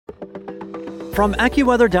From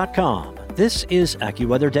AccuWeather.com, this is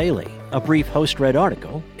AccuWeather Daily, a brief host-read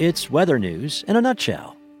article. It's weather news in a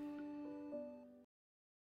nutshell.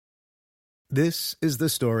 This is the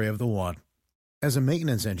story of the one. As a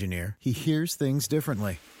maintenance engineer, he hears things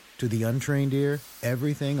differently. To the untrained ear,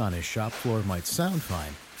 everything on his shop floor might sound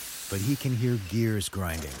fine, but he can hear gears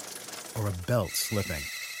grinding or a belt slipping.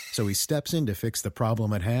 So he steps in to fix the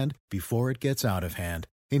problem at hand before it gets out of hand.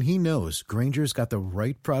 And he knows Grainger's got the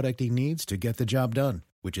right product he needs to get the job done,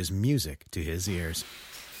 which is music to his ears.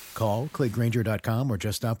 Call, click Grainger.com, or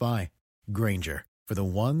just stop by. Grainger, for the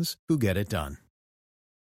ones who get it done.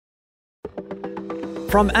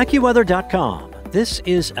 From AccuWeather.com, this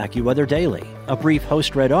is AccuWeather Daily, a brief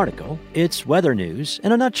host-read article. It's weather news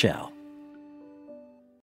in a nutshell.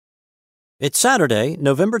 It's Saturday,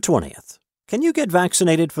 November 20th. Can you get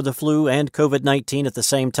vaccinated for the flu and COVID-19 at the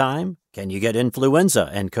same time? Can you get influenza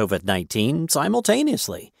and COVID-19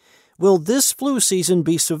 simultaneously? Will this flu season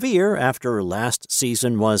be severe after last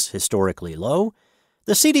season was historically low?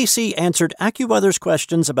 The CDC answered AccuWeather's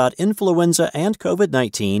questions about influenza and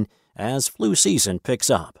COVID-19 as flu season picks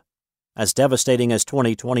up. As devastating as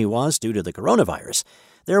 2020 was due to the coronavirus,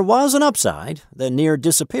 there was an upside, the near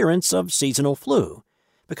disappearance of seasonal flu.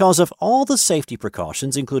 Because of all the safety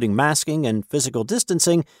precautions, including masking and physical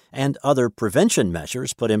distancing and other prevention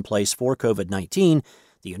measures put in place for COVID-19,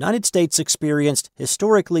 the United States experienced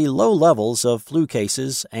historically low levels of flu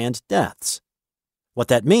cases and deaths. What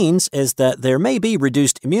that means is that there may be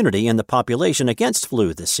reduced immunity in the population against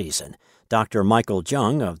flu this season, Dr. Michael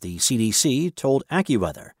Jung of the CDC told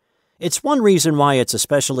AccuWeather. It's one reason why it's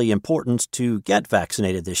especially important to get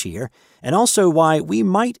vaccinated this year, and also why we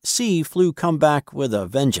might see flu come back with a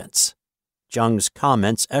vengeance. Jung's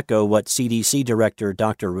comments echo what CDC Director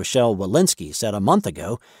Dr. Rochelle Walensky said a month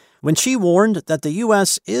ago when she warned that the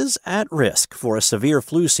U.S. is at risk for a severe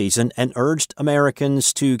flu season and urged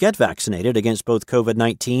Americans to get vaccinated against both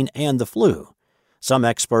COVID-19 and the flu. Some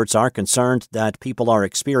experts are concerned that people are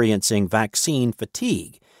experiencing vaccine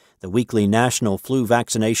fatigue. The weekly National Flu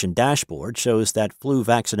Vaccination Dashboard shows that flu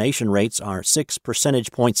vaccination rates are 6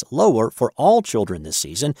 percentage points lower for all children this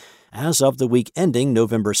season as of the week ending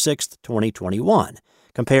November 6, 2021,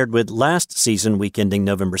 compared with last season week ending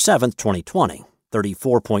November 7, 2020,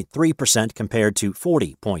 34.3% compared to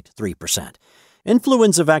 40.3%.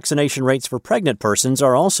 Influenza vaccination rates for pregnant persons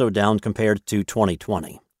are also down compared to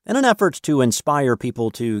 2020. In an effort to inspire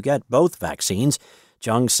people to get both vaccines,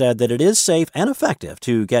 Jung said that it is safe and effective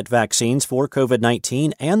to get vaccines for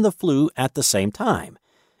COVID-19 and the flu at the same time.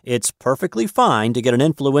 It's perfectly fine to get an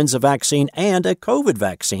influenza vaccine and a COVID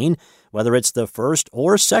vaccine, whether it's the first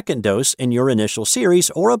or second dose in your initial series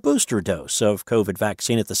or a booster dose of COVID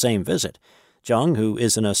vaccine at the same visit. Jung, who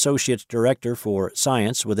is an associate director for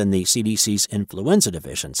science within the CDC's influenza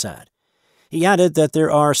division, said. He added that there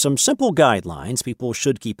are some simple guidelines people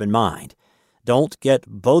should keep in mind. Don't get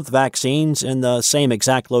both vaccines in the same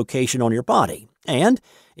exact location on your body. And,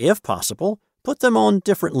 if possible, put them on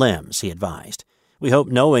different limbs, he advised. We hope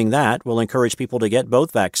knowing that will encourage people to get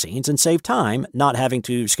both vaccines and save time not having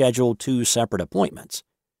to schedule 2 separate appointments.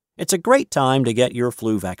 It's a great time to get your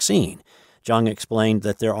flu vaccine. Jung explained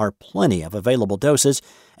that there are plenty of available doses,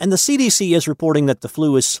 and the CDC is reporting that the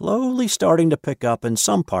flu is slowly starting to pick up in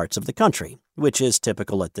some parts of the country, which is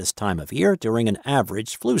typical at this time of year during an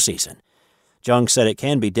average flu season. Jung said it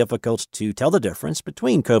can be difficult to tell the difference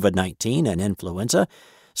between COVID-19 and influenza,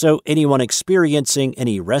 so anyone experiencing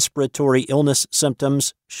any respiratory illness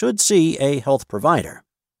symptoms should see a health provider.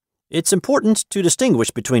 It's important to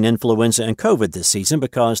distinguish between influenza and COVID this season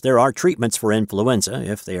because there are treatments for influenza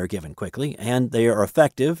if they are given quickly, and they are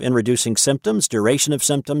effective in reducing symptoms, duration of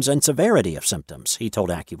symptoms, and severity of symptoms, he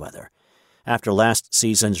told AccuWeather. After last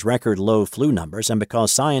season's record low flu numbers and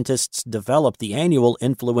because scientists developed the annual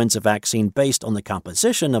influenza vaccine based on the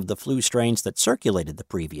composition of the flu strains that circulated the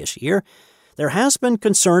previous year, there has been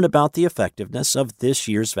concern about the effectiveness of this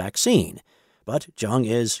year's vaccine. But Jung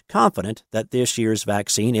is confident that this year's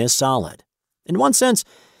vaccine is solid. In one sense,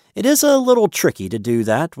 it is a little tricky to do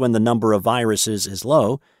that when the number of viruses is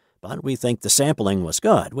low, but we think the sampling was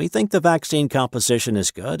good. We think the vaccine composition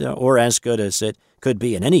is good, or as good as it could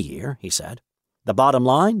be in any year, he said. The bottom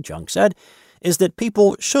line, Jung said, is that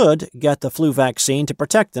people should get the flu vaccine to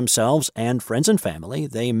protect themselves and friends and family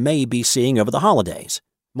they may be seeing over the holidays.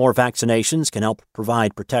 More vaccinations can help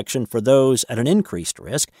provide protection for those at an increased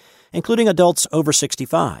risk, including adults over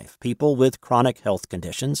 65, people with chronic health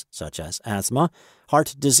conditions such as asthma,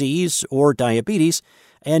 heart disease, or diabetes,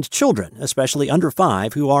 and children, especially under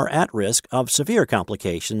 5, who are at risk of severe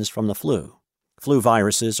complications from the flu. Flu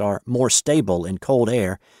viruses are more stable in cold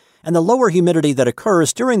air, and the lower humidity that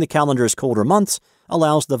occurs during the calendar's colder months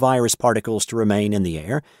allows the virus particles to remain in the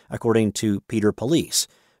air, according to Peter Police,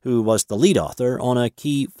 who was the lead author on a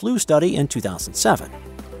key flu study in 2007.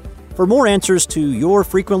 For more answers to your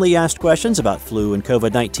frequently asked questions about flu and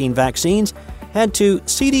COVID-19 vaccines, head to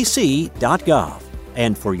cdc.gov.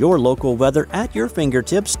 And for your local weather at your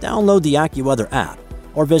fingertips, download the AccuWeather app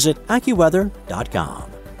or visit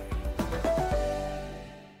AccuWeather.com.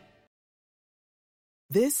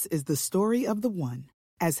 This is the story of the one.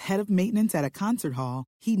 As head of maintenance at a concert hall,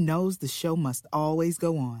 he knows the show must always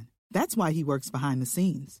go on. That's why he works behind the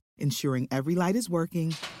scenes, ensuring every light is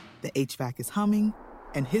working, the HVAC is humming,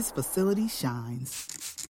 and his facility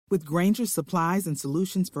shines. With Grainger's supplies and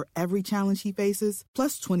solutions for every challenge he faces,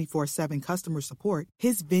 plus 24/7 customer support,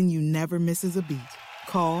 his venue never misses a beat.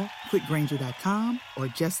 Call quickgrainger.com or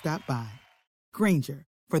just stop by. Grainger,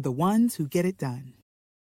 for the ones who get it done.